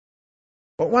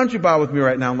Well, why don't you bow with me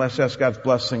right now and let's ask God's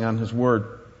blessing on His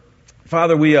Word.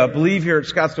 Father, we believe here at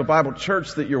Scottsdale Bible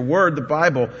Church that Your Word, the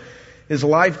Bible, is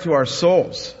life to our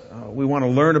souls. We want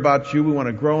to learn about You. We want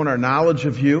to grow in our knowledge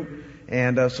of You.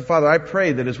 And so, Father, I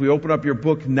pray that as we open up Your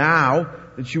book now,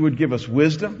 that You would give us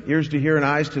wisdom, ears to hear and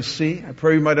eyes to see. I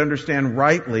pray we might understand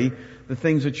rightly the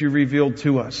things that You revealed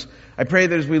to us. I pray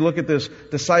that as we look at this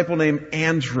disciple named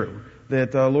Andrew,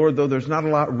 that, Lord, though there's not a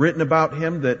lot written about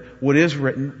him, that what is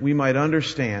written we might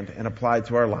understand and apply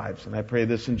to our lives. And I pray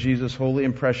this in Jesus' holy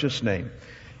and precious name.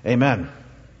 Amen.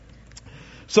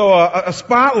 So a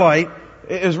spotlight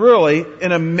is really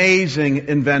an amazing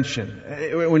invention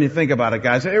when you think about it,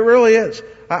 guys. It really is.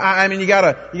 I mean, you got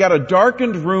a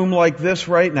darkened room like this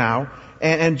right now,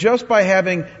 and just by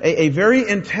having a very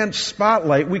intense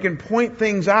spotlight, we can point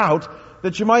things out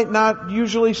that you might not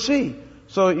usually see.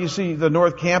 So you see the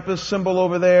North Campus symbol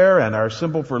over there and our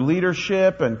symbol for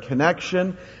leadership and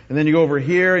connection. And then you go over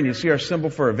here and you see our symbol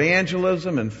for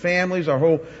evangelism and families, our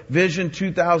whole Vision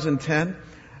 2010.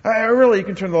 Really, you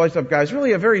can turn the lights up, guys.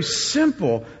 Really a very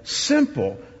simple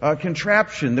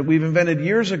contraption that we've invented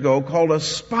years ago called a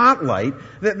spotlight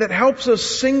that helps us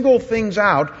single things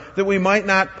out that we might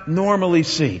not normally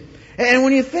see. And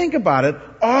when you think about it,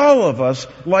 all of us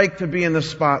like to be in the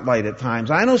spotlight at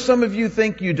times. I know some of you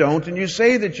think you don't, and you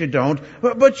say that you don't,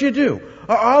 but you do.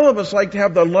 All of us like to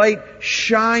have the light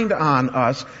shined on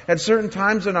us at certain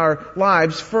times in our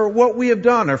lives for what we have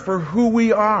done or for who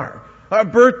we are.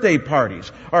 Birthday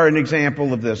parties are an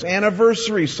example of this.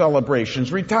 Anniversary celebrations,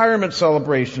 retirement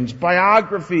celebrations,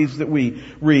 biographies that we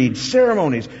read,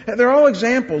 ceremonies. They're all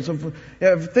examples of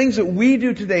things that we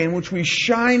do today in which we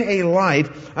shine a light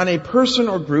on a person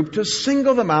or group to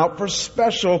single them out for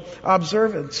special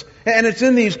observance. And it's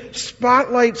in these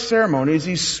spotlight ceremonies,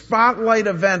 these spotlight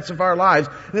events of our lives,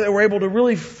 that we're able to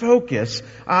really focus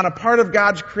on a part of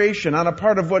God's creation, on a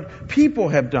part of what people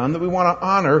have done that we want to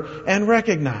honor and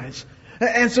recognize.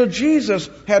 And so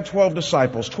Jesus had 12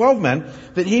 disciples, 12 men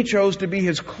that He chose to be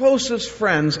His closest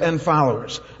friends and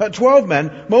followers. 12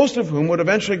 men, most of whom would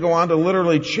eventually go on to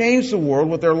literally change the world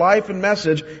with their life and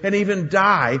message and even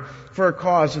die for a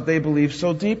cause that they believe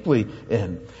so deeply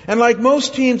in. And like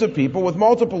most teams of people with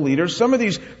multiple leaders, some of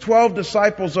these 12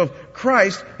 disciples of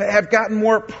Christ have gotten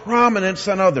more prominence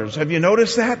than others. Have you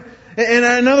noticed that? And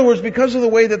in other words, because of the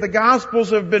way that the Gospels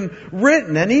have been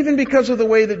written, and even because of the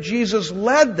way that Jesus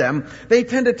led them, they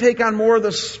tend to take on more of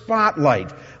the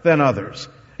spotlight than others.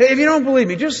 If you don't believe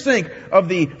me, just think of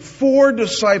the 4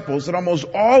 disciples that almost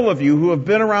all of you who have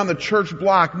been around the church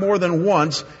block more than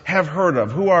once have heard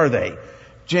of. Who are they?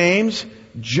 James,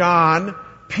 John,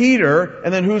 Peter,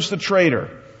 and then who's the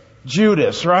traitor?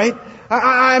 Judas, right?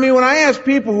 I mean, when I ask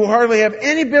people who hardly have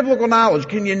any biblical knowledge,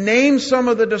 can you name some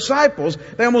of the disciples?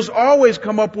 They almost always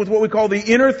come up with what we call the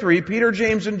inner 3, Peter,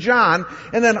 James, and John,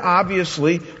 and then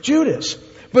obviously Judas.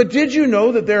 But did you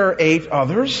know that there are 8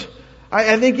 others?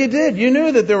 I think you did. You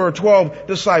knew that there were 12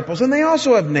 disciples, and they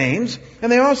also have names, and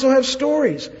they also have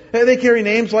stories. They carry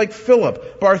names like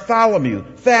Philip,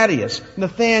 Bartholomew, Thaddeus,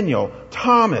 Nathaniel,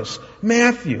 Thomas,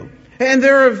 Matthew. And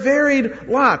there are varied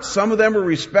lots. Some of them were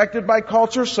respected by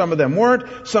culture, some of them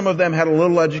weren't. Some of them had a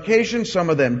little education,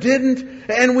 some of them didn't.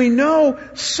 And we know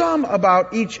some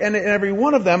about each and every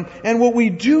one of them. And what we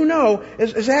do know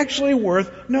is actually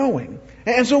worth knowing.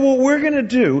 And so what we're going to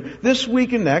do this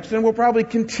week and next, and we'll probably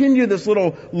continue this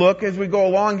little look as we go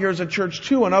along here as a church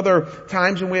too, and other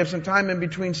times when we have some time in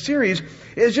between series,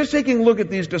 is just taking a look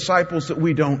at these disciples that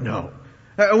we don't know.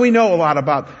 We know a lot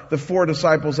about the 4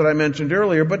 disciples that I mentioned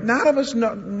earlier, but none of us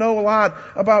know a lot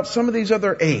about some of these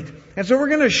other 8. And so we're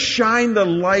going to shine the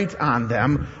light on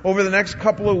them over the next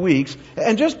couple of weeks.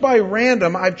 And just by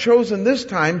random, I've chosen this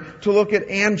time to look at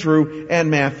Andrew and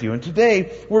Matthew. And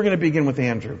today, we're going to begin with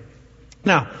Andrew.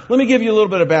 Now, let me give you a little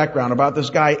bit of background about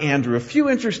this guy Andrew. A few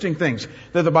interesting things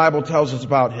that the Bible tells us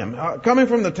about him. Coming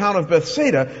from the town of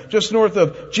Bethsaida, just north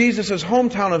of Jesus'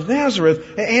 hometown of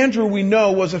Nazareth, Andrew, we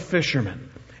know, was a fisherman.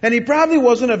 And he probably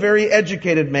wasn't a very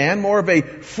educated man, more of a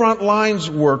front lines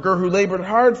worker who labored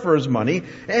hard for his money.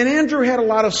 And Andrew had a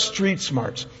lot of street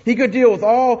smarts. He could deal with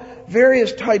all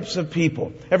various types of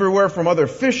people, everywhere from other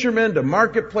fishermen to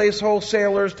marketplace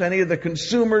wholesalers to any of the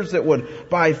consumers that would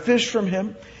buy fish from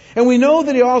him. And we know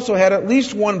that he also had at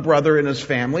least one brother in his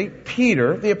family,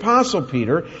 Peter, the Apostle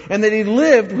Peter, and that he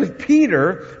lived with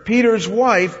Peter, Peter's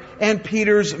wife, and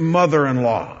Peter's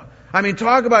mother-in-law. I mean,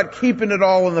 talk about keeping it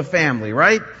all in the family,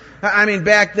 right? I mean,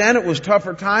 back then it was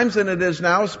tougher times than it is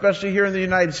now, especially here in the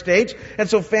United States. And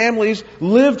so families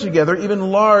lived together,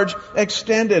 even large,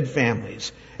 extended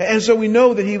families. And so we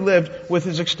know that he lived with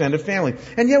his extended family.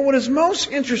 And yet what is most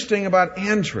interesting about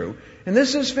Andrew, and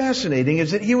this is fascinating,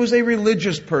 is that he was a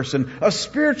religious person, a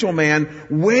spiritual man,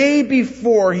 way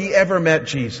before he ever met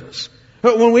Jesus.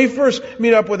 But when we first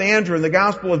meet up with Andrew in the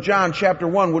Gospel of John, chapter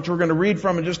 1, which we're going to read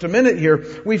from in just a minute here,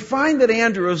 we find that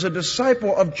Andrew is a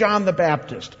disciple of John the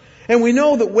Baptist. And we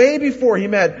know that way before he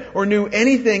met or knew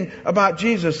anything about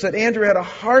Jesus, that Andrew had a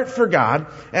heart for God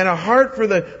and a heart for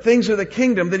the things of the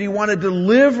kingdom, that he wanted to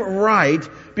live right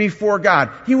before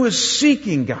God. He was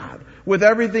seeking God with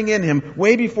everything in him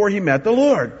way before he met the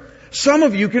Lord. Some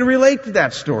of you can relate to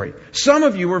that story. Some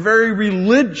of you were very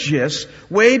religious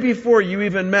way before you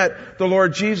even met the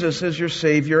Lord Jesus as your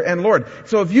Savior and Lord.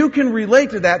 So if you can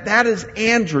relate to that, that is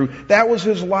Andrew. That was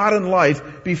his lot in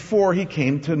life before he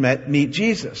came to meet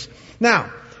Jesus. Now,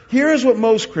 here is what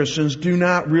most Christians do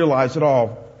not realize at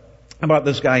all about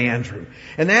this guy Andrew.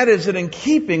 And that is that in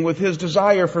keeping with his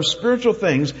desire for spiritual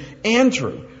things,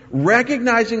 Andrew,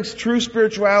 recognizing true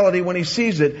spirituality when he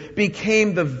sees it,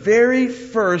 became the very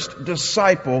first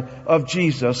disciple of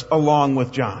Jesus along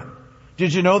with John.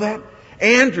 Did you know that?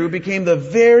 Andrew became the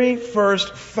very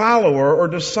first follower or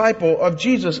disciple of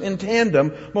Jesus in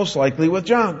tandem, most likely with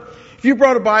John. If you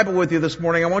brought a Bible with you this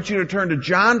morning, I want you to turn to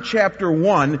John chapter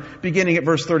 1, beginning at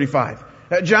verse 35.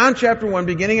 John chapter 1,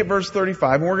 beginning at verse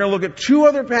 35. And we're going to look at two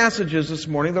other passages this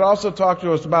morning that also talk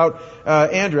to us about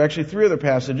Andrew. Actually, three other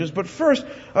passages. But first,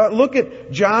 look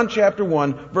at John chapter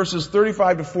 1, verses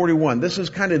 35 to 41. This is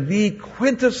kind of the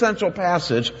quintessential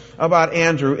passage about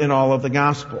Andrew in all of the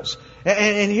Gospels.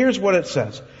 And here's what it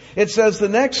says. It says, "The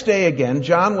next day again,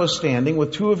 John was standing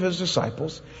with two of his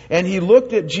disciples, and he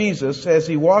looked at Jesus as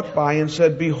he walked by and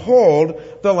said, 'Behold,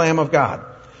 the Lamb of God.'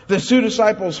 The two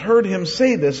disciples heard him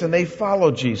say this, and they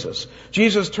followed Jesus.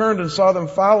 Jesus turned and saw them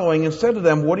following and said to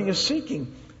them, 'What are you seeking?'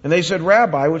 And they said,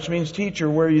 'Rabbi,' which means teacher,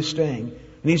 'where are you staying?'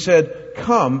 And he said,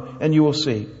 'Come, and you will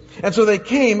see.' And so they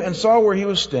came and saw where he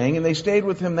was staying, and they stayed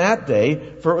with him that day,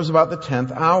 for it was about the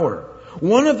 10th hour.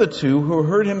 One of the two who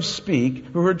heard him speak,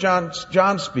 who heard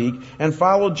John speak, and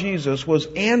followed Jesus was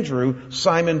Andrew,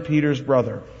 Simon Peter's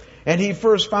brother. And he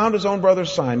first found his own brother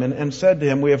Simon and said to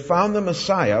him, 'We have found the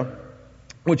Messiah,'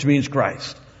 which means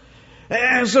Christ."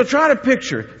 And so try to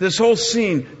picture this whole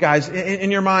scene, guys,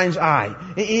 in your mind's eye.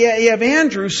 You have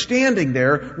Andrew standing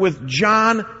there with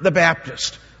John the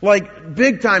Baptist. Like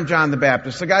big time John the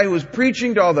Baptist, the guy who was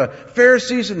preaching to all the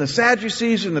Pharisees and the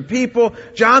Sadducees and the people.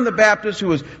 John the Baptist who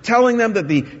was telling them that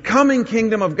the coming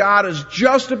kingdom of God is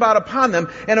just about upon them.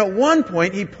 And at one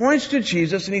point he points to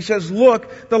Jesus and he says,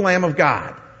 "Look, the Lamb of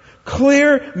God."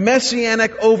 Clear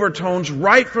messianic overtones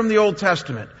right from the Old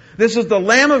Testament. This is the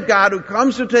Lamb of God who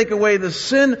comes to take away the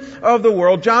sin of the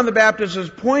world. John the Baptist is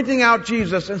pointing out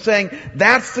Jesus and saying,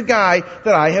 "That's the guy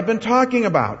that I have been talking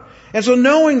about." And so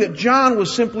knowing that John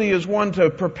was simply as one to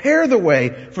prepare the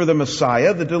way for the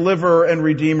Messiah, the deliverer and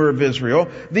redeemer of Israel,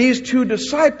 these two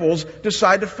disciples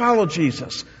decide to follow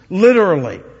Jesus.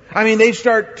 Literally. I mean, they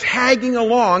start tagging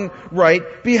along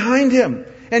right behind him.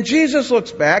 And Jesus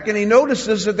looks back and he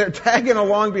notices that they're tagging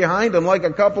along behind him like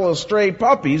a couple of stray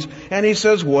puppies. And he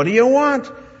says, "What do you want?"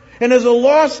 And as a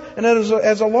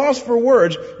loss for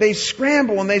words, they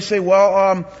scramble and they say,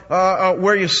 "Well,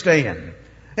 where are you staying?"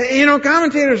 You know,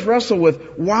 commentators wrestle with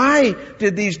why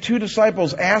did these two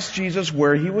disciples ask Jesus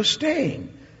where he was staying?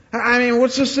 I mean,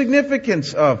 what's the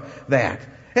significance of that?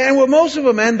 And what most of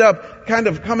them end up kind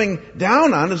of coming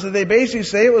down on is that they basically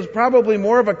say it was probably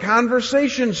more of a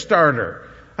conversation starter.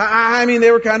 I mean,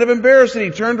 they were kind of embarrassed and he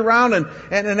turned around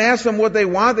and asked them what they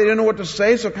want. They didn't know what to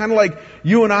say. So kind of like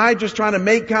you and I just trying to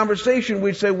make conversation,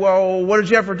 we'd say, "Well, what did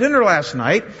you have for dinner last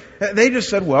night?" They just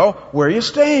said, "Well, where are you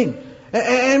staying?"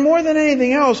 And more than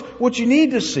anything else, what you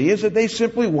need to see is that they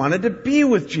simply wanted to be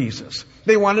with Jesus.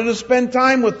 They wanted to spend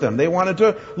time with them. They wanted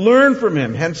to learn from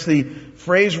him, hence the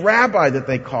phrase rabbi that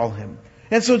they call him.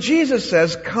 And so Jesus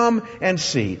says, "Come and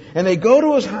see." And they go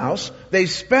to his house. They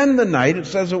spend the night. It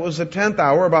says it was the 10th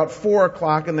hour, about 4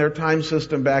 o'clock in their time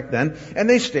system back then. And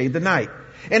they stayed the night.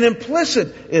 And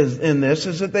implicit in this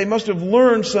is that they must have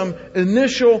learned some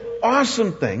initial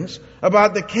awesome things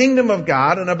about the kingdom of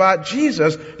God and about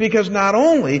Jesus, because not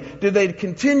only did they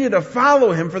continue to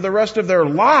follow him for the rest of their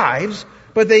lives,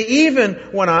 but they even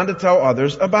went on to tell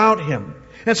others about him.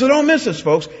 And so don't miss this,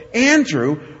 folks.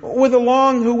 Andrew, with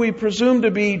along who we presume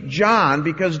to be John,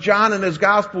 because John in his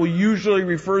gospel usually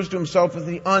refers to himself as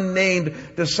the unnamed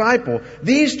disciple.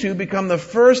 These two become the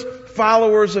first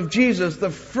followers of Jesus, the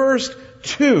first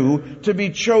 2 to be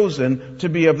chosen to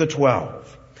be of the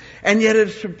 12. And yet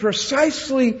it's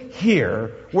precisely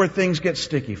here where things get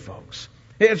sticky, folks.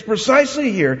 It's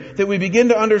precisely here that we begin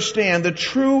to understand the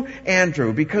true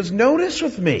Andrew. Because notice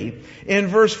with me in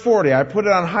verse 40, I put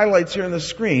it on highlights here on the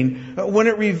screen, when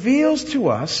it reveals to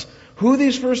us who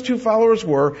these first 2 followers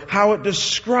were, how it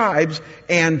describes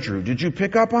Andrew. Did you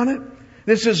pick up on it?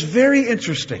 This is very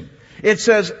interesting. It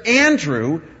says,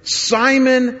 Andrew,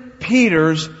 Simon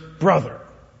Peter's brother.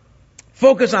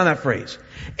 Focus on that phrase.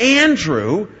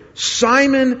 Andrew,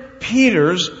 Simon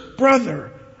Peter's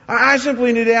brother. I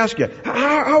simply need to ask you,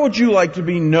 how would you like to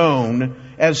be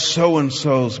known as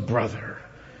so-and-so's brother?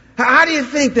 How do you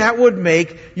think that would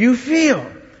make you feel?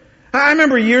 I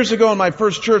remember years ago in my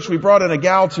first church, we brought in a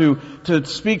gal to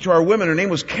speak to our women. Her name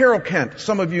was Carol Kent.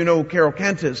 Some of you know who Carol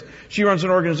Kent is. She runs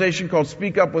an organization called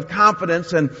Speak Up with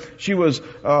Confidence, and she was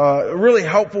really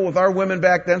helpful with our women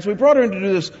back then. So we brought her in to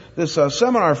do this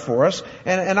seminar for us,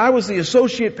 and I was the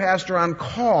associate pastor on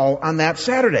call on that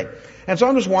Saturday. And so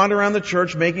I'm just wandering around the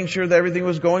church making sure that everything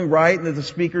was going right and that the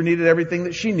speaker needed everything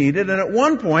that she needed. And at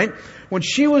one point, when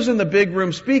she was in the big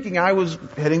room speaking, I was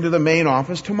heading to the main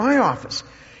office, to my office.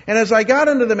 And as I got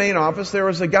into the main office, there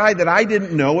was a guy that I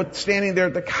didn't know standing there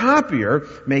at the copier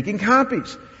making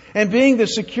copies. And being the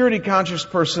security conscious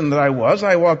person that I was,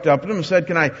 I walked up to him and said,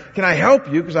 Can I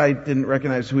help you? Because I didn't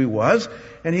recognize who he was.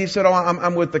 And he said,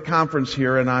 I'm with the conference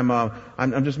here and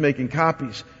I'm just making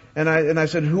copies. And I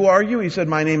said, who are you? He said,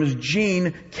 my name is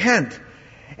Gene Kent.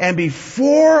 And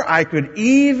before I could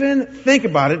even think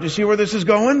about it, do you see where this is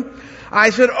going?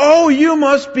 I said, oh, you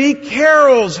must be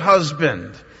Carol's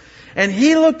husband. And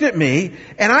he looked at me,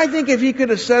 and I think if he could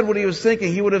have said what he was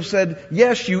thinking, he would have said,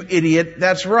 yes, you idiot,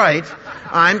 that's right,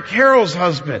 I'm Carol's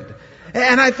husband.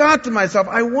 And I thought to myself,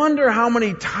 I wonder how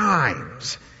many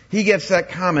times he gets that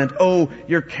comment, oh,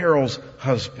 you're Carol's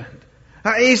husband.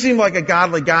 He seemed like a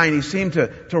godly guy, and he seemed to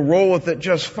roll with it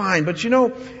just fine. But you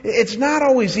know, it's not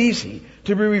always easy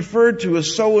to be referred to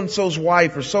as so-and-so's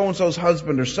wife or so-and-so's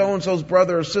husband or so-and-so's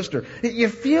brother or sister. You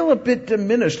feel a bit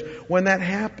diminished when that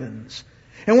happens.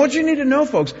 And what you need to know,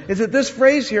 folks, is that this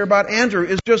phrase here about Andrew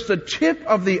is just the tip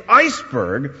of the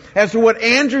iceberg as to what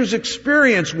Andrew's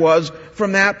experience was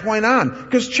from that point on.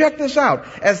 Because check this out.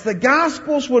 As the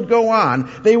Gospels would go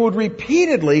on, they would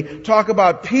repeatedly talk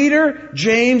about Peter,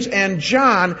 James, and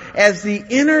John as the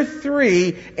inner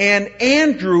 3, and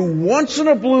Andrew, once in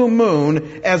a blue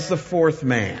moon, as the 4th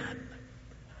man.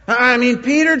 I mean,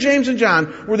 Peter, James, and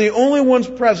John were the only ones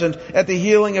present at the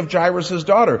healing of Jairus'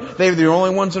 daughter. They were the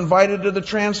only ones invited to the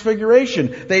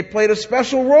Transfiguration. They played a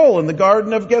special role in the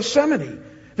Garden of Gethsemane.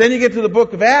 Then you get to the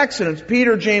book of Acts, and it's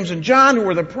Peter, James, and John who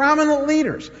were the prominent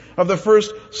leaders of the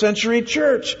first century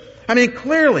church. I mean,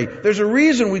 clearly, there's a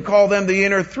reason we call them the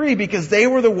inner 3, because they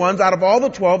were the ones out of all the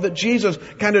 12 that Jesus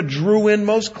kind of drew in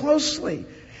most closely.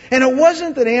 And it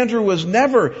wasn't that Andrew was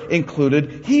never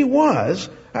included. He was.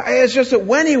 It's just that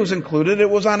when he was included, it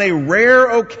was on a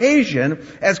rare occasion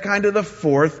as kind of the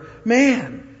 4th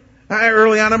man.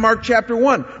 Early on in Mark chapter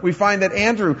 1, we find that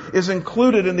Andrew is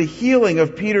included in the healing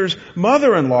of Peter's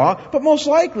mother-in-law, but most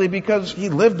likely because he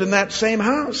lived in that same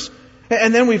house.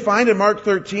 And then we find in Mark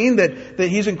 13 that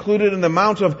he's included in the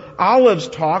Mount of Olives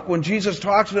talk when Jesus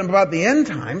talks to them about the end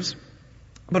times,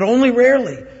 but only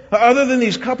rarely. Other than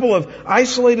these couple of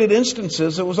isolated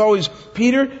instances, it was always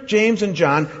Peter, James, and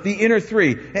John, the inner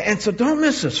 3. And so don't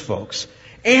miss this, folks.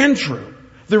 Andrew,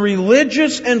 the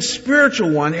religious and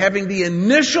spiritual one, having the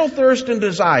initial thirst and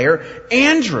desire.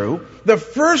 Andrew, the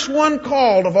first one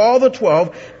called of all the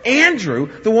 12.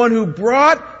 Andrew, the one who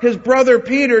brought his brother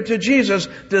Peter to Jesus,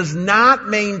 does not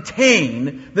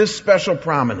maintain this special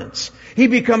prominence. He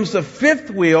becomes the 5th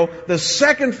wheel, the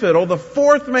 2nd fiddle, the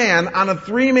 4th man on a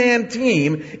 3-man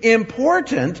team.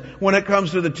 Important when it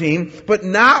comes to the team, but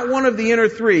not one of the inner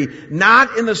 3,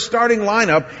 not in the starting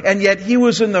lineup, and yet he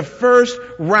was in the first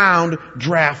round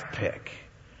draft pick.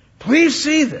 Please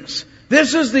see this.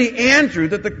 This is the Andrew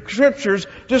that the Scriptures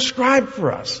describe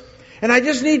for us. And I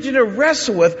just need you to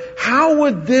wrestle with, how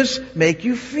would this make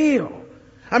you feel?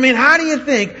 I mean, how do you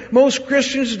think most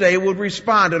Christians today would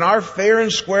respond in our fair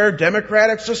and square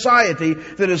democratic society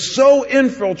that has so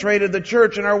infiltrated the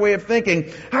church and our way of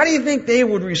thinking? How do you think they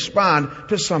would respond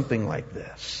to something like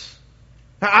this?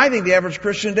 I think the average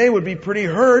Christian today would be pretty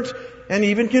hurt and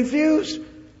even confused.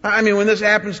 I mean, when this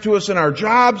happens to us in our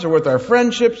jobs or with our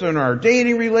friendships or in our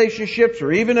dating relationships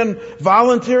or even in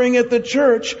volunteering at the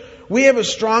church, we have a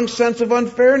strong sense of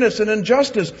unfairness and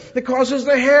injustice that causes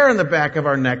the hair on the back of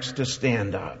our necks to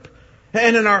stand up.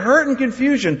 And in our hurt and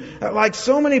confusion, like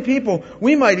so many people,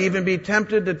 we might even be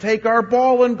tempted to take our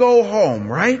ball and go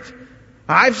home, right?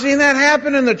 I've seen that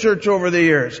happen in the church over the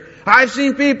years. I've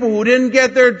seen people who didn't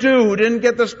get their due, who didn't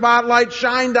get the spotlight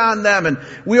shined on them. And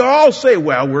we all say,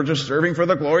 well, we're just serving for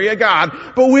the glory of God.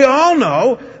 But we all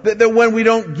know that when we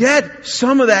don't get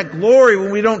some of that glory,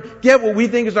 when we don't get what we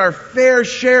think is our fair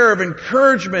share of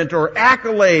encouragement or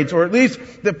accolades, or at least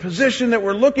the position that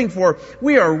we're looking for,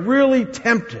 we are really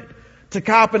tempted to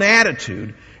cop an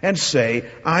attitude and say,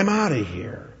 I'm out of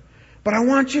here. But I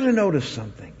want you to notice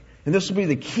something. And this will be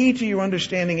the key to your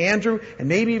understanding Andrew, and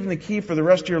maybe even the key for the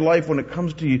rest of your life when it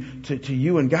comes to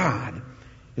you and God,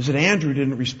 is that Andrew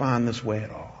didn't respond this way at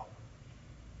all.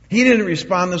 He didn't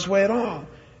respond this way at all.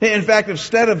 In fact,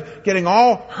 instead of getting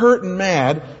all hurt and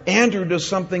mad, Andrew does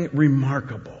something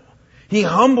remarkable. He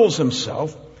humbles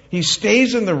himself. He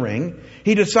stays in the ring.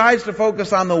 He decides to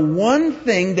focus on the one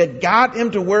thing that got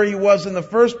him to where he was in the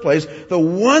first place, the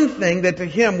one thing that to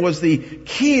him was the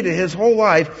key to his whole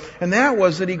life, and that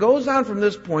was that he goes on from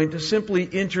this point to simply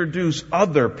introduce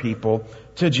other people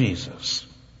to Jesus.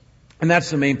 And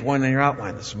that's the main point in your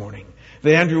outline this morning.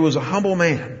 That Andrew was a humble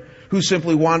man who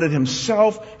simply wanted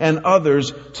himself and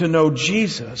others to know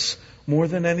Jesus more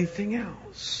than anything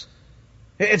else.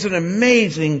 It's an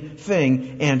amazing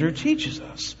thing Andrew teaches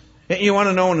us. You want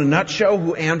to know in a nutshell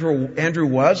who Andrew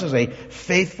was as a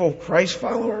faithful Christ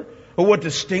follower? Or what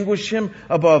distinguished him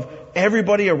above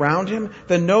everybody around him?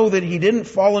 Then know that he didn't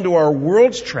fall into our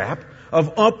world's trap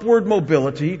of upward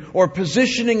mobility or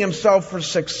positioning himself for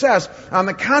success. On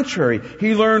the contrary,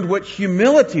 he learned what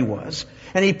humility was,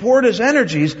 and he poured his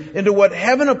energies into what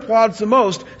heaven applauds the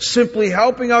most, simply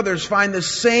helping others find the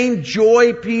same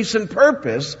joy, peace, and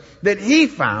purpose that he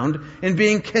found in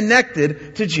being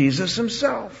connected to Jesus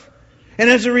himself. And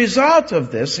as a result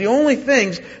of this, the only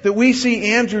things that we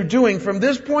see Andrew doing from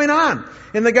this point on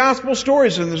in the gospel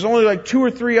stories, and there's only like 2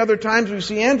 or 3 other times we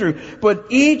see Andrew, but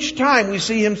each time we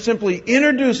see him simply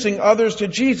introducing others to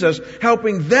Jesus,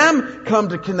 helping them come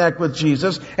to connect with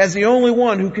Jesus as the only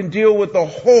one who can deal with the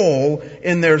hole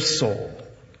in their soul.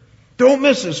 Don't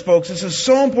miss this, folks. This is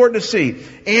so important to see.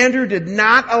 Andrew did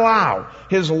not allow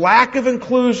his lack of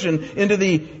inclusion into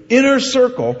the inner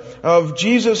circle of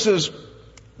Jesus's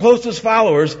closest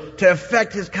followers to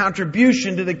affect his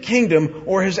contribution to the kingdom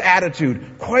or his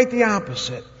attitude. Quite the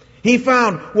opposite. He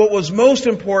found what was most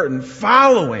important,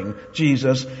 following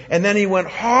Jesus, and then he went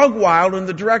hog wild in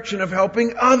the direction of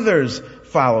helping others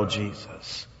follow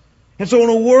Jesus. And so in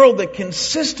a world that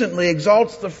consistently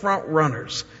exalts the front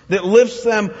runners, that lifts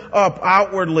them up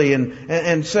outwardly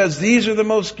and says these are the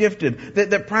most gifted,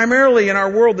 that primarily in our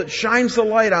world that shines the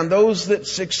light on those that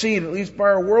succeed, at least by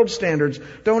our world standards,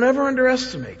 don't ever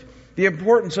underestimate the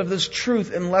importance of this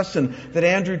truth and lesson that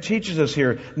Andrew teaches us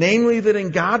here, namely that in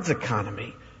God's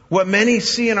economy, what many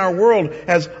see in our world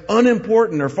as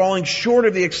unimportant or falling short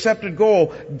of the accepted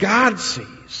goal, God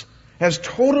sees as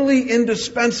totally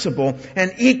indispensable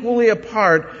and equally a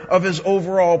part of His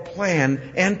overall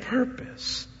plan and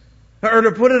purpose. Or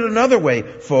to put it another way,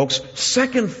 folks,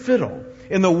 second fiddle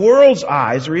in the world's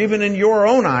eyes, or even in your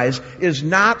own eyes, is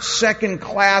not second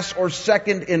class or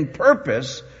second in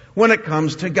purpose when it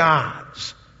comes to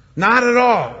God's. Not at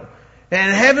all.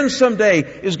 And heaven someday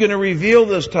is going to reveal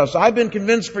this to us. I've been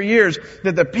convinced for years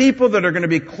that the people that are going to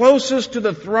be closest to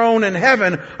the throne in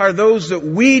heaven are those that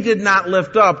we did not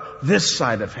lift up this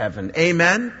side of heaven.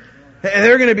 Amen? And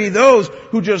they're going to be those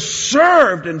who just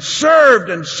served and served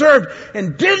and served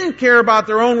and didn't care about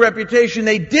their own reputation.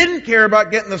 They didn't care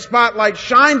about getting the spotlight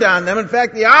shined on them. In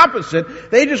fact, the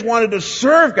opposite. They just wanted to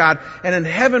serve God. And in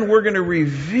heaven, it's going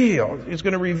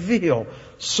to reveal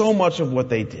so much of what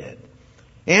they did.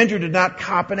 Andrew did not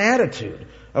cop an attitude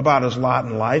about his lot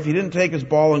in life. He didn't take his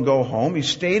ball and go home. He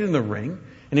stayed in the ring,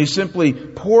 and he simply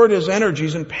poured his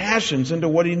energies and passions into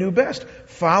what he knew best,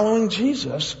 following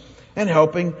Jesus and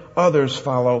helping others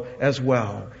follow as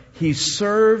well. He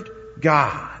served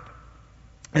God,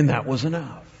 and that was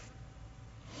enough.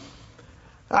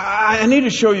 I need to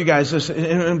show you guys this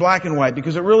in black and white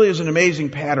because it really is an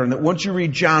amazing pattern that once you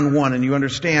read John 1 and you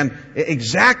understand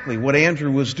exactly what Andrew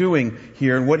was doing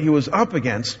here and what he was up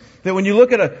against, that when you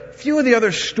look at a few of the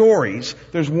other stories,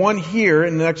 there's one here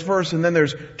in the next verse and then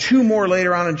there's 2 more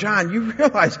later on in John, you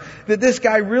realize that this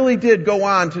guy really did go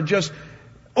on to just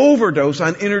overdose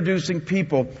on introducing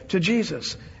people to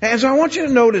Jesus. And so I want you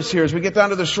to notice here as we get down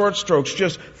to the short strokes,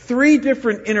 just 3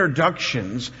 different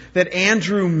introductions that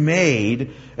Andrew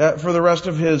made for the rest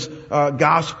of his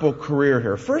gospel career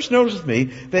here. First, notice with me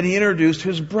that he introduced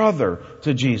his brother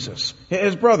to Jesus.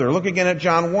 His brother. Look again at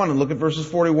John 1 and look at verses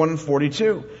 41 and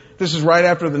 42. This is right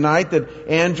after the night that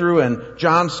Andrew and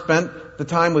John spent the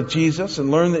time with Jesus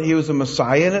and learned that he was the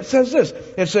Messiah. And it says this.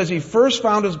 It says he first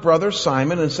found his brother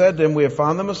Simon and said to him, "We have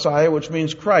found the Messiah," which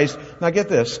means Christ. Now get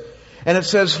this. And it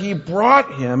says he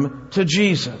brought him to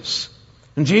Jesus.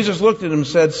 And Jesus looked at him and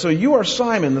said, "So you are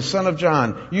Simon, the son of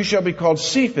John. You shall be called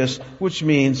Cephas," which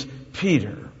means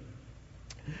Peter.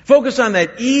 Focus on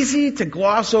that easy to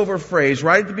gloss over phrase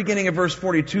right at the beginning of verse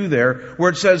 42 there, where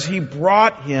it says he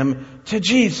brought him to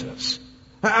Jesus.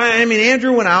 I mean,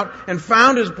 Andrew went out and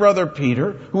found his brother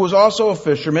Peter, who was also a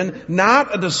fisherman,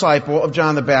 not a disciple of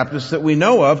John the Baptist that we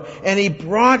know of, and he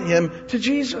brought him to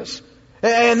Jesus.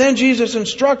 And then Jesus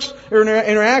instructs or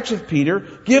interacts with Peter,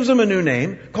 gives him a new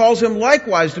name, calls him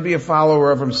likewise to be a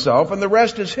follower of himself, and the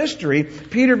rest is history.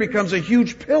 Peter becomes a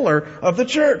huge pillar of the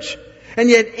church. And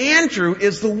yet Andrew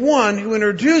is the one who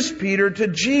introduced Peter to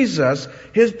Jesus,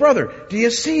 his brother. Do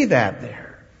you see that there?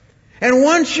 And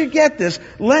once you get this,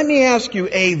 let me ask you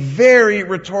a very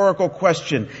rhetorical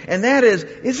question. And that is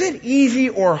it easy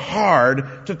or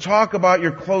hard to talk about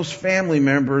your close family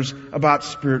members about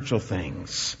spiritual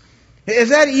things? Is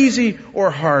that easy or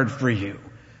hard for you?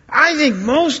 I think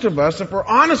most of us, if we're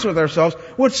honest with ourselves,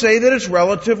 would say that it's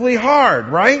relatively hard,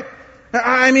 right?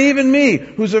 I mean, even me,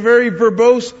 who's a very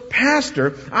verbose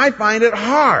pastor, I find it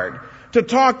hard to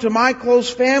talk to my close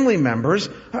family members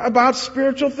about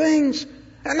spiritual things.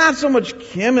 And not so much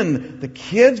Kim and the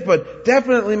kids, but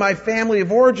definitely my family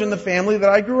of origin, the family that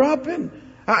I grew up in.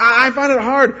 I find it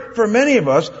hard for many of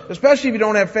us, especially if you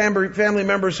don't have family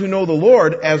members who know the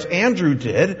Lord, as Andrew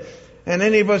did, and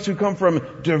any of us who come from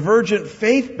divergent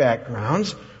faith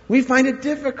backgrounds, we find it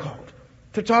difficult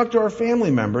to talk to our family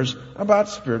members about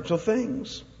spiritual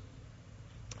things.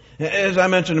 As I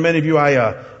mentioned to many of you,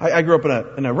 I grew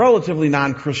up in a relatively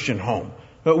non-Christian home.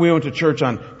 We went to church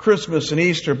on Christmas and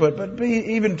Easter, but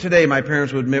even today my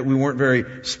parents would admit we weren't very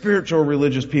spiritual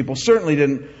religious people.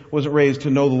 Certainly wasn't raised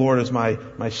to know the Lord as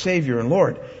my Savior and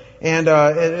Lord. And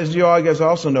as you all guys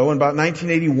also know, in about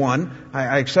 1981,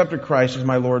 I accepted Christ as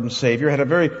my Lord and Savior. Had a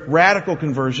very radical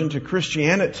conversion to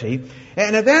Christianity.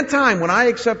 And at that time, when I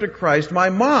accepted Christ, my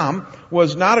mom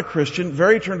was not a Christian,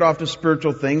 very turned off to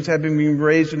spiritual things, had been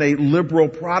raised in a liberal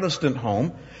Protestant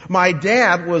home. My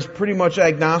dad was pretty much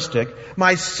agnostic.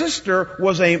 My sister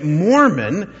was a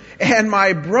Mormon, and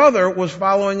my brother was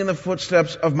following in the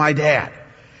footsteps of my dad.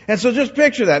 And so just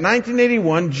picture that.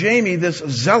 1981, Jamie, this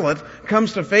zealot,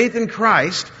 comes to faith in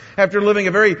Christ after living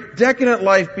a very decadent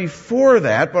life before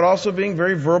that, but also being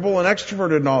very verbal and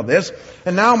extroverted and all this.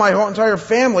 And now my whole entire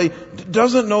family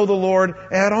doesn't know the Lord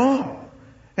at all.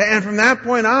 And from that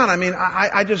point on, I mean,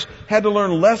 I just had to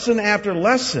learn lesson after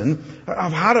lesson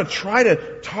of how to try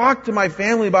to talk to my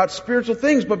family about spiritual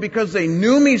things. But because they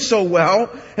knew me so well,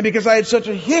 and because I had such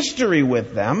a history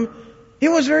with them, it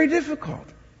was very difficult.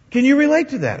 Can you relate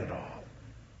to that at all?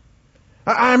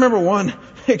 I remember one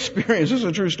experience. This is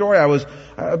a true story. I was,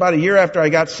 about a year after I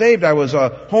got saved, I was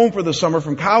home for the summer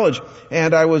from college,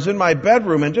 and I was in my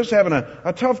bedroom and just having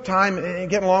a tough time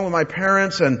getting along with my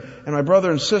parents and my brother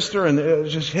and sister, and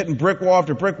just hitting brick wall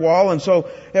after brick wall. And so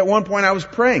at one point I was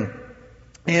praying.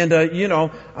 And,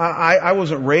 I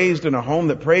wasn't raised in a home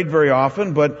that prayed very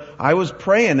often, but I was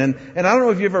praying. And I don't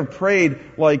know if you ever prayed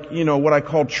like, what I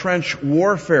call trench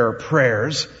warfare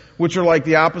prayers, which are like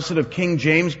the opposite of King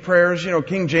James prayers.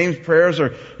 King James prayers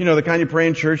are, the kind you pray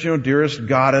in church, dearest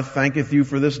Godeth, thanketh you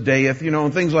for this dayeth,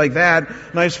 and things like that.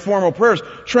 Nice formal prayers.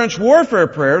 Trench warfare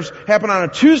prayers happen on a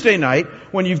Tuesday night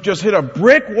when you've just hit a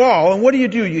brick wall. And what do?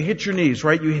 You hit your knees,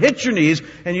 right? You hit your knees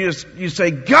and you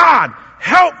say, God,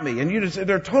 help me. And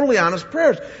they're totally honest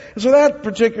prayers. And so that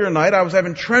particular night I was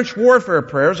having trench warfare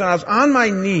prayers, and I was on my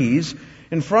knees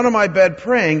in front of my bed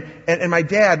praying, and my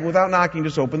dad, without knocking,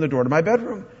 just opened the door to my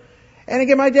bedroom. And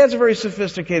again, my dad's a very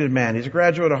sophisticated man. He's a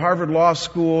graduate of Harvard Law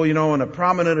School, and a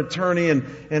prominent attorney in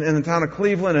the town of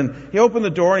Cleveland. And he opened the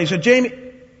door and he said, Jamie,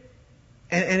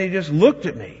 and he just looked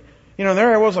at me.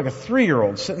 There I was like a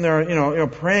 3-year-old sitting there,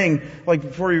 praying like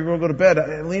before you go to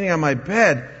bed, leaning on my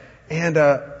bed.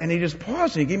 And he just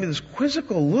paused and he gave me this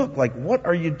quizzical look, like, what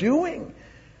are you doing?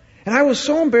 And I was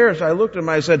so embarrassed, I looked at him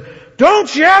and I said,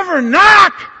 don't you ever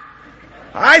knock!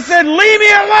 I said, leave me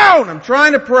alone! I'm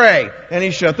trying to pray. And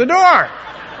he shut the door.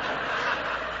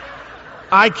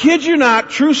 I kid you not,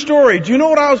 true story. Do you know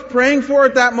what I was praying for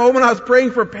at that moment? I was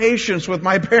praying for patience with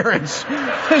my parents.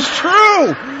 It's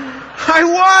true! I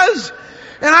was!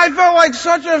 And I felt like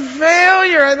such a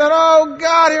failure. I thought, oh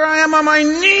God, here I am on my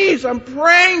knees. I'm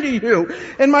praying to you.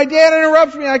 And my dad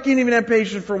interrupts me. I can't even have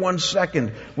patience for 1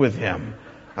 second with him.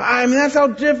 I mean, that's how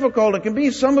difficult it can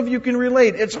be. Some of you can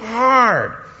relate. It's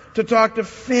hard to talk to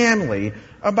family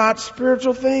about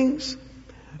spiritual things.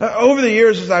 Over the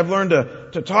years, as I've learned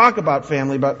to talk with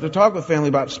family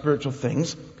about spiritual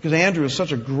things, because Andrew is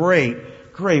such a great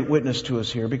witness to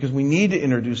us here, because we need to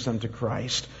introduce them to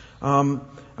Christ.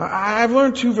 I've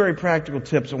learned two very practical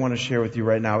tips I want to share with you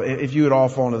right now, if you would all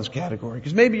fall into this category.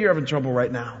 Because maybe you're having trouble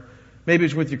right now. Maybe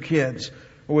it's with your kids,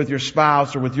 or with your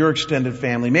spouse, or with your extended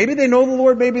family. Maybe they know the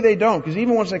Lord, maybe they don't. Because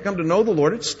even once they come to know the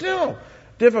Lord, it's still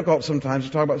difficult sometimes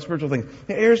to talk about spiritual things.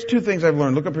 Here's two things I've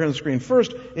learned. Look up here on the screen.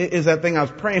 First is that thing I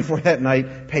was praying for that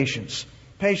night, patience.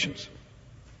 Patience.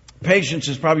 Patience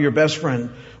is probably your best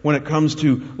friend when it comes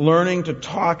to learning to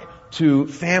talk to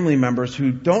family members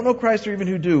who don't know Christ or even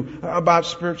who do about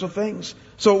spiritual things.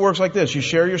 So it works like this. You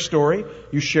share your story.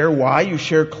 You share why. You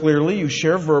share clearly. You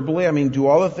share verbally. Do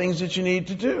all the things that you need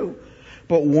to do.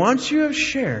 But once you have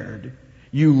shared,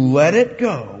 you let it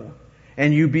go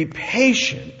and you be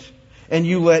patient and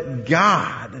you let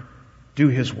God do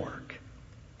His work.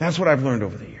 That's what I've learned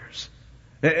over the years.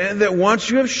 And that once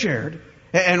you have shared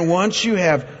and once you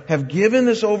have given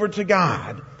this over to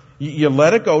God, you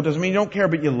let it go. Doesn't mean you don't care,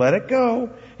 but you let it go.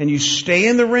 And you stay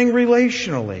in the ring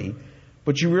relationally.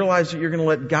 But you realize that you're going to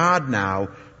let God now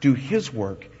do His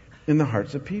work in the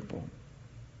hearts of people.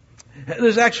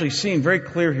 There's actually seen very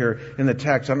clear here in the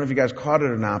text. I don't know if you guys caught it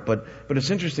or not, but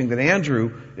it's interesting that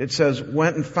Andrew, it says,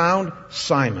 went and found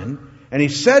Simon. And he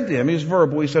said to him, he was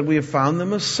verbal, he said, "We have found the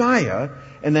Messiah."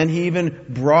 And then he even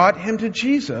brought him to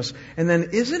Jesus. And then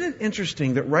isn't it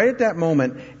interesting that right at that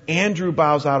moment, Andrew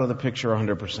bows out of the picture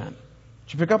 100%. Did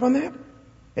you pick up on that?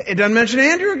 It doesn't mention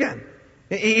Andrew again.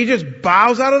 He just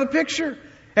bows out of the picture.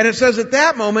 And it says at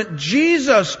that moment,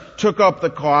 Jesus took up the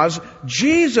cause.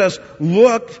 Jesus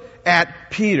looked at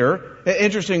Peter.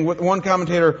 Interesting, one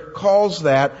commentator calls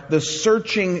that the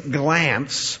searching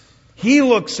glance. He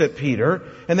looks at Peter,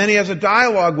 and then he has a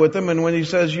dialogue with him, and when he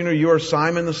says, "You are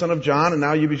Simon, the son of John, and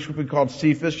now you should be called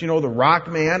Cephas," the rock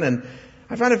man. And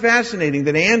I find it fascinating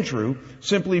that Andrew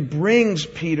simply brings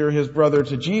Peter, his brother,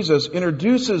 to Jesus,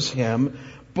 introduces him,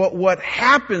 but what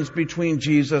happens between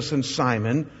Jesus and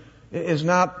Simon is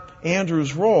not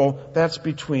Andrew's role, that's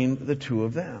between the two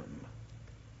of them.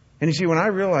 And you see, when I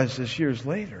realized this years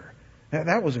later,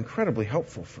 that was incredibly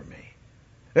helpful for me.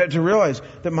 To realize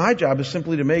that my job is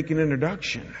simply to make an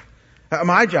introduction.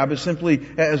 My job is simply,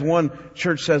 as one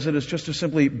church says it, is just to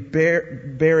simply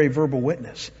bear a verbal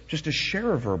witness. Just to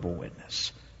share a verbal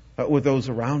witness with those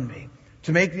around me.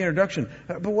 To make the introduction.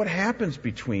 But what happens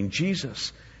between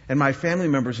Jesus and my family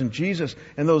members and Jesus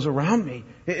and those around me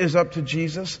is up to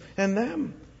Jesus and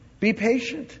them. Be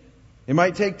patient. It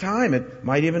might take time. It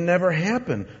might even never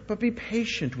happen. But be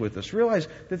patient with us. Realize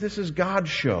that this is God's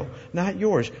show, not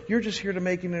yours. You're just here to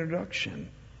make an introduction.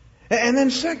 And then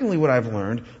secondly, what I've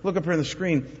learned, look up here on the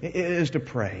screen, is to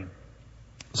pray.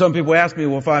 Some people ask me,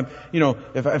 well,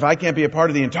 if I can't be a part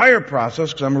of the entire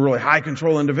process because I'm a really high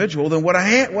control individual, then what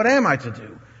am I to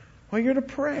do? Well, you're to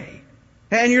pray.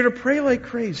 And you're to pray like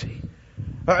crazy.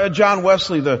 John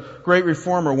Wesley, the great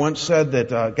reformer, once said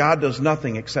that God does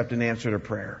nothing except an answer to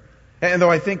prayer. And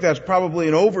though I think that's probably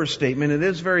an overstatement, it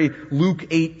is very Luke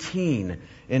 18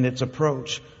 in its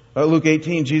approach. Luke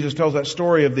 18, Jesus tells that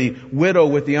story of the widow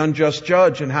with the unjust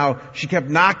judge and how she kept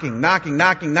knocking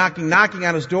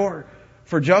on his door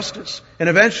for justice. And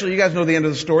eventually, you guys know the end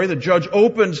of the story, the judge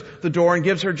opens the door and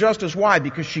gives her justice. Why?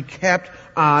 Because she kept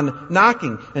on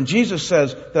knocking. And Jesus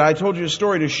says that I told you a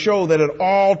story to show that at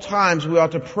all times we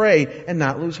ought to pray and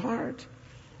not lose heart.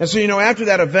 And so, after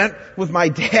that event with my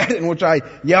dad in which I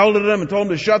yelled at him and told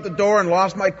him to shut the door and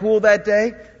lost my cool that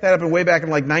day, that happened way back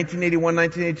in 1981,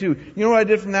 1982. You know what I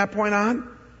did from that point on?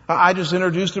 I just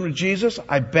introduced him to Jesus.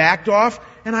 I backed off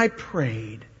and I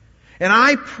prayed. And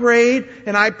I prayed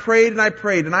and I prayed and I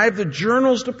prayed. And I have the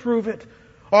journals to prove it.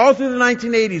 All through the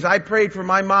 1980s, I prayed for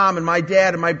my mom and my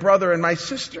dad and my brother and my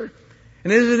sister.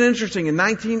 And isn't it interesting? In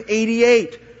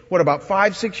 1988, about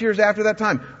 5-6 years after that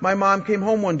time, my mom came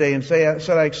home one day and said,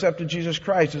 I accepted Jesus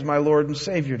Christ as my Lord and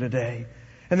Savior today.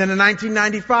 And then in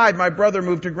 1995, my brother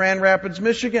moved to Grand Rapids,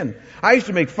 Michigan. I used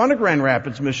to make fun of Grand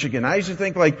Rapids, Michigan. I used to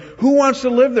think who wants to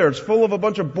live there? It's full of a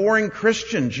bunch of boring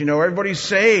Christians. Everybody's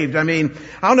saved.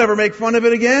 I'll never make fun of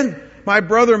it again. My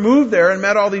brother moved there and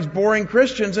met all these boring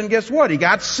Christians, and guess what? He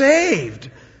got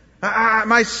saved.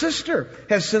 My sister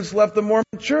has since left the Mormon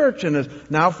church and is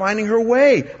now finding her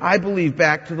way, I believe,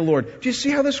 back to the Lord. Do you see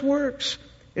how this works?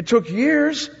 It took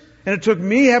years, and it took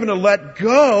me having to let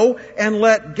go and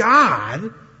let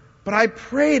God, but I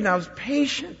prayed and I was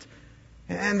patient.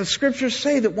 And the Scriptures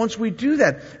say that once we do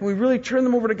that, and we really turn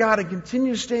them over to God and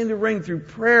continue to stay in the ring through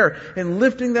prayer and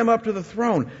lifting them up to the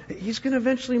throne, He's going to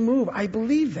eventually move. I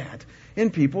believe that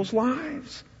in people's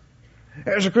lives.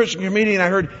 There's a Christian comedian I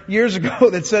heard years ago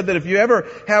that said that if you ever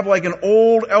have like an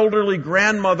old elderly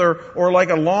grandmother or like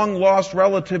a long lost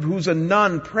relative who's a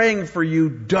nun praying for you,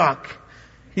 duck.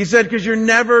 He said, because you're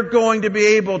never going to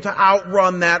be able to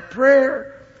outrun that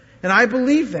prayer. And I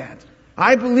believe that.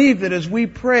 I believe that as we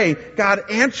pray, God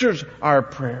answers our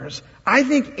prayers. I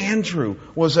think Andrew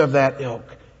was of that ilk.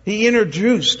 He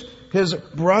introduced his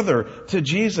brother to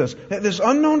Jesus. This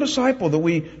unknown disciple that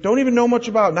we don't even know much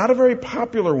about, not a very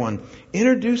popular one,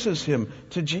 introduces him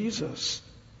to Jesus.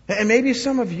 And maybe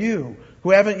some of you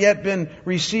who haven't yet been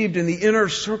received in the inner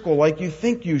circle like you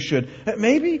think you should,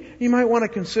 maybe you might want to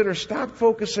consider stop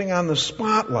focusing on the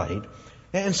spotlight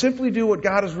and simply do what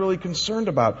God is really concerned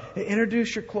about.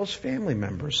 Introduce your close family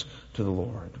members to the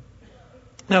Lord.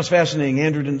 Now it's fascinating.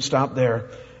 Andrew didn't stop there.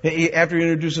 After he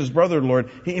introduces his brother to the Lord,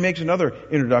 he makes another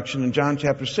introduction in John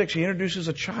chapter 6. He introduces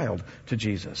a child to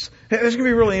Jesus. This is going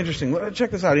to be really interesting. Check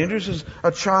this out. He introduces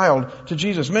a child to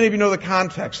Jesus. Many of you know the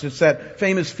context. It's that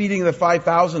famous feeding the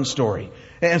 5,000 story.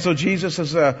 And so Jesus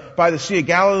is by the Sea of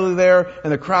Galilee there,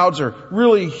 and the crowds are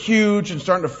really huge and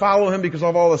starting to follow him because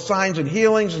of all the signs and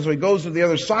healings. And so he goes to the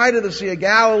other side of the Sea of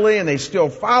Galilee, and they still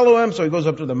follow him. So he goes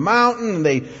up to the mountain, and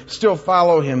they still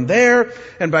follow him there.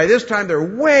 And by this time,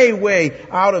 they're way, way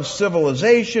out of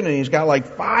civilization, and he's got like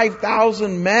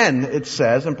 5,000 men, it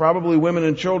says, and probably women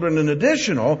and children in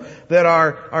additional, that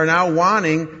are now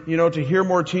wanting, to hear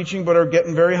more teaching, but are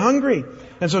getting very hungry.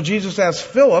 And so Jesus asks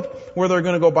Philip where they're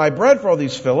going to go buy bread for all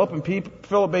these Philip. And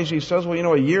Philip basically says,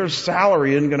 well, a year's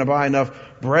salary isn't going to buy enough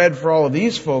bread for all of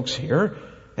these folks here.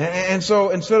 And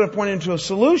so instead of pointing to a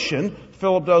solution,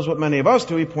 Philip does what many of us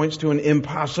do. He points to an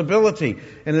impossibility.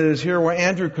 And it is here where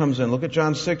Andrew comes in. Look at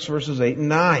John 6, verses 8 and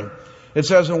 9. It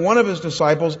says, and one of his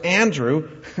disciples, Andrew,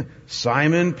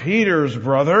 Simon Peter's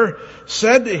brother,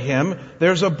 said to him,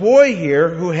 there's a boy here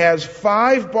who has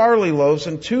 5 barley loaves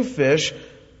and 2 fish,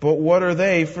 but what are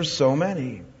they for so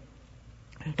many?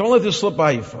 Don't let this slip by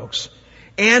you, folks.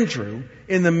 Andrew,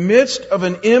 in the midst of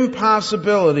an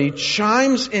impossibility,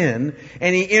 chimes in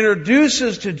and he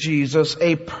introduces to Jesus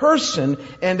a person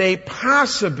and a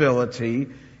possibility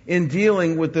in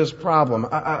dealing with this problem.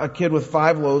 A kid with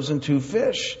 5 loaves and 2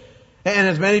 fish. And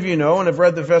as many of you know and have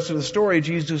read the rest of the story,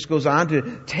 Jesus goes on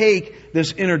to take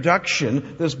this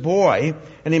introduction, this boy,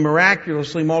 and he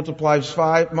miraculously multiplies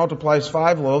 5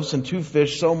 loaves and 2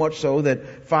 fish, so much so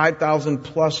that 5,000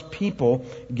 plus people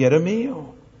get a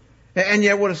meal. And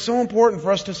yet what is so important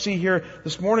for us to see here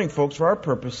this morning, folks, for our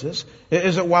purposes,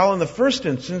 is that while in the first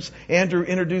instance, Andrew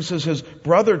introduces his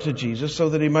brother to Jesus so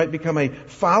that he might become a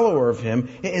follower of him,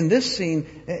 in this scene,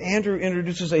 Andrew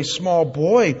introduces a small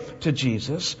boy to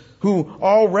Jesus who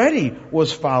already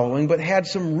was following but had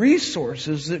some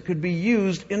resources that could be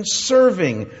used in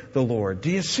serving the Lord. Do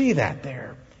you see that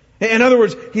there? In other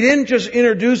words, he didn't just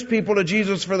introduce people to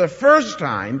Jesus for the first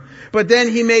time, but then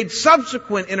he made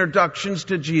subsequent introductions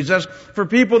to Jesus for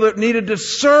people that needed to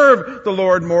serve the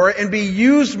Lord more and be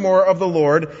used more of the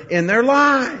Lord in their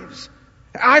lives.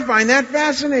 I find that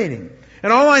fascinating.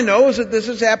 And all I know is that this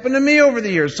has happened to me over the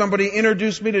years. Somebody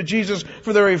introduced me to Jesus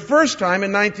for the very first time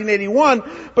in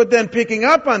 1981, but then picking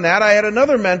up on that, I had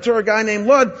another mentor, a guy named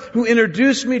Lud, who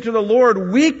introduced me to the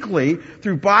Lord weekly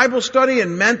through Bible study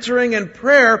and mentoring and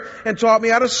prayer and taught me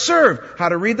how to serve, how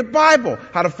to read the Bible,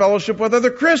 how to fellowship with other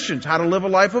Christians, how to live a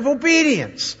life of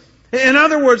obedience. In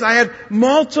other words, I had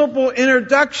multiple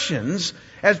introductions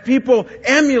as people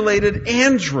emulated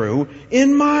Andrew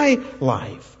in my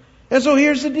life. And so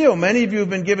here's the deal. Many of you have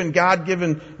been given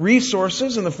God-given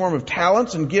resources in the form of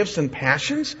talents and gifts and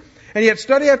passions. And yet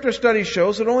study after study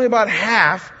shows that only about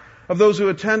half of those who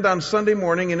attend on Sunday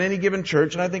morning in any given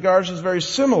church, and I think ours is very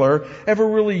similar, ever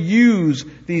really use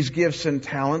these gifts and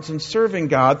talents in serving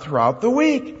God throughout the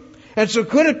week. And so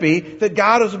could it be that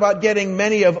God is about getting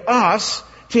many of us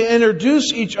to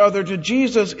introduce each other to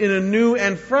Jesus in a new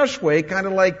and fresh way, kind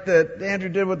of like that Andrew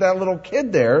did with that little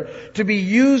kid there, to be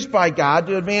used by God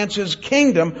to advance His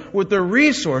kingdom with the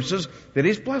resources that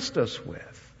He's blessed us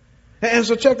with. And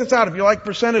so check this out. If you like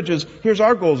percentages, here's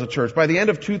our goal as a church. By the end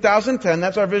of 2010,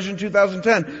 that's our Vision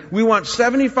 2010, we want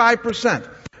 75%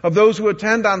 of those who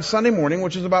attend on Sunday morning,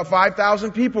 which is about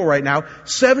 5,000 people right now,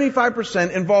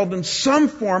 75% involved in some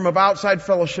form of outside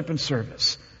fellowship and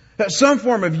service. Some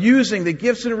form of using the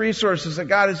gifts and resources that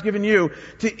God has given you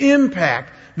to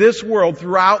impact this world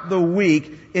throughout the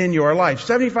week in your life.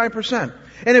 75%.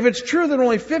 And if it's true that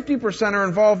only 50% are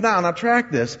involved now, and I'll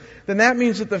track this, then that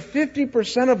means that the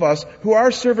 50% of us who are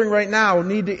serving right now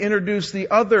need to introduce the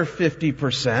other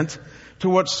 50% to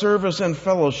what service and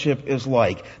fellowship is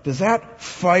like. Does that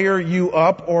fire you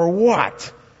up or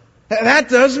what? That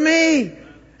does me.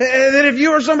 That if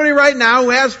you are somebody right now who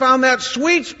has found that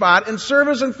sweet spot in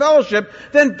service and fellowship,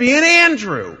 then be an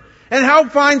Andrew. And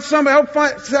help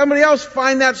somebody else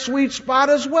find that sweet spot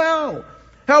as well.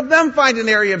 Help them find an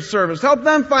area of service. Help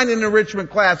them find an enrichment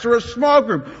class or a small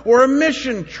group or a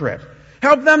mission trip.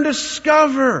 Help them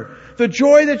discover the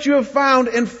joy that you have found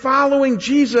in following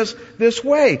Jesus this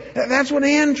way. That's what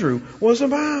Andrew was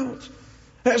about.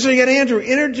 So you get Andrew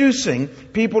introducing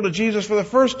people to Jesus for the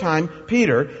first time,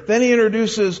 Peter. Then he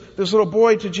introduces this little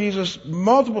boy to Jesus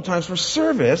multiple times for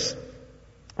service.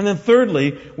 And then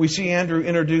thirdly, we see Andrew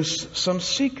introduce some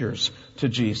seekers to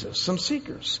Jesus. Some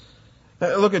seekers.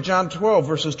 Look at John 12,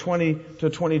 verses 20 to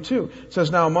 22. It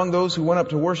says, "Now among those who went up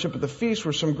to worship at the feast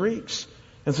were some Greeks.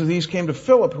 And so these came to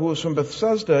Philip, who was from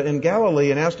Bethsaida in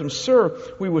Galilee, and asked him, 'Sir,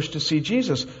 we wish to see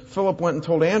Jesus.' Philip went and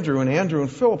told Andrew, and Andrew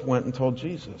and Philip went and told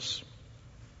Jesus."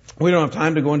 We don't have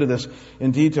time to go into this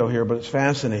in detail here, but it's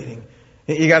fascinating.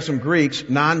 You got some Greeks,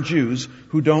 non-Jews,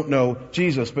 who don't know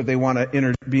Jesus, but they want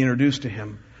to be introduced to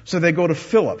him. So they go to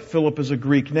Philip. Philip is a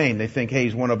Greek name. They think, hey,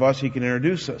 he's one of us, he can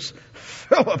introduce us.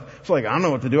 Philip, it's like, I don't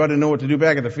know what to do. I didn't know what to do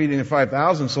back at the feeding of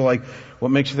 5,000, so like,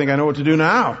 what makes you think I know what to do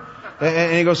now?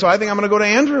 And he goes, so I think I'm going to go to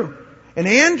Andrew. And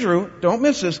Andrew, don't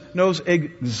miss this, knows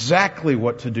exactly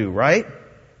what to do, right?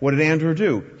 What did Andrew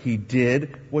do? He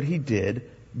did what he did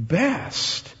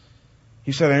best.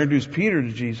 He said, I introduced Peter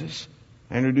to Jesus.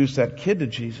 I introduced that kid to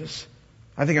Jesus.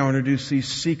 I think I'll introduce these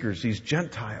seekers, these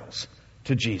Gentiles,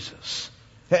 to Jesus.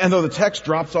 And though the text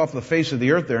drops off the face of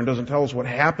the earth there and doesn't tell us what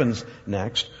happens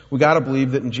next, we got to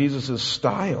believe that in Jesus'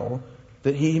 style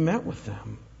that he met with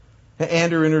them.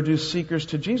 Andrew introduced seekers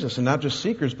to Jesus, and not just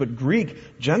seekers, but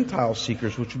Greek Gentile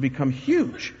seekers, which would become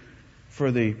huge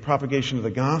for the propagation of the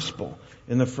gospel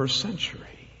in the first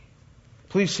century.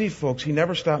 Please see, folks, he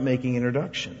never stopped making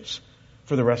introductions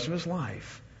for the rest of his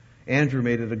life. Andrew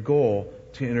made it a goal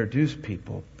to introduce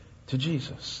people to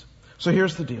Jesus. So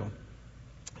here's the deal.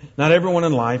 Not everyone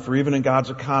in life, or even in God's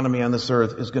economy on this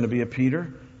earth, is going to be a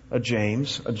Peter, a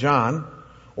James, a John,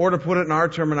 or to put it in our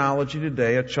terminology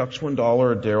today, a Chuck Swindoll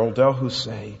or a Darrell Del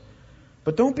Husay.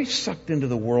 But don't be sucked into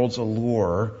the world's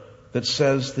allure that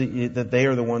says that they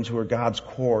are the ones who are God's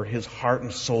core, His heart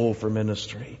and soul for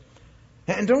ministry.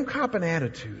 And don't cop an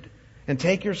attitude and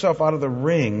take yourself out of the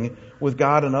ring with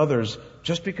God and others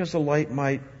just because the light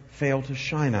might fail to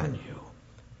shine on you.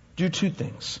 Do two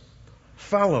things.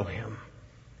 Follow Him,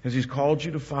 because He's called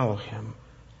you to follow Him.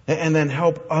 And then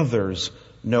help others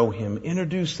know Him.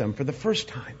 Introduce them for the first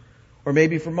time, or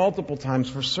maybe for multiple times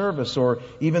for service, or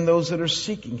even those that are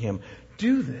seeking Him.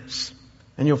 Do this,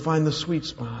 and you'll find the sweet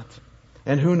spot.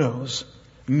 And who knows,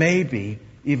 maybe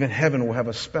even heaven will have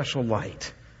a special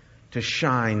light to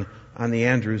shine on the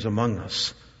Andrews among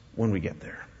us when we get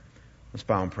there. Let's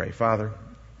bow and pray. Father,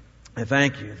 I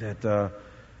thank you that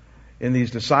in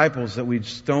these disciples that we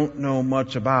just don't know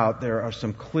much about, there are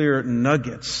some clear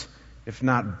nuggets, if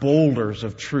not boulders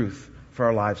of truth for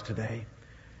our lives today.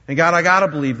 And God, I gotta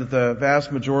believe that the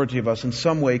vast majority of us in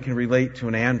some way can relate to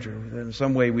an Andrew. That in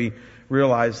some way we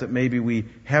realize that maybe we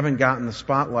haven't gotten the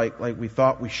spotlight like we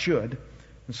thought we should.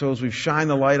 And so as we've shined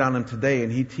the light on him today,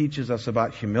 and he teaches us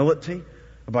about humility,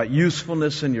 about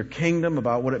usefulness in your kingdom,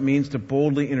 about what it means to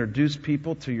boldly introduce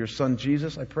people to your Son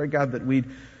Jesus, I pray, God, that we'd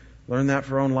learn that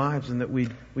for our own lives and that we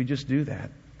just do that.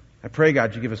 I pray,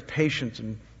 God, you give us patience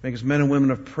and make us men and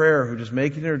women of prayer who just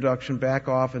make an introduction, back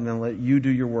off, and then let you do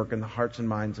your work in the hearts and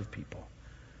minds of people.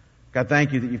 God,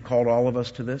 thank you that you've called all of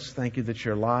us to this. Thank you that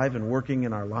you're alive and working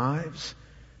in our lives.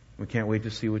 We can't wait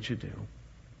to see what you do.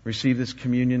 Receive this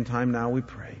communion time now, we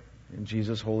pray. In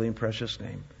Jesus' holy and precious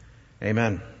name,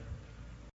 amen.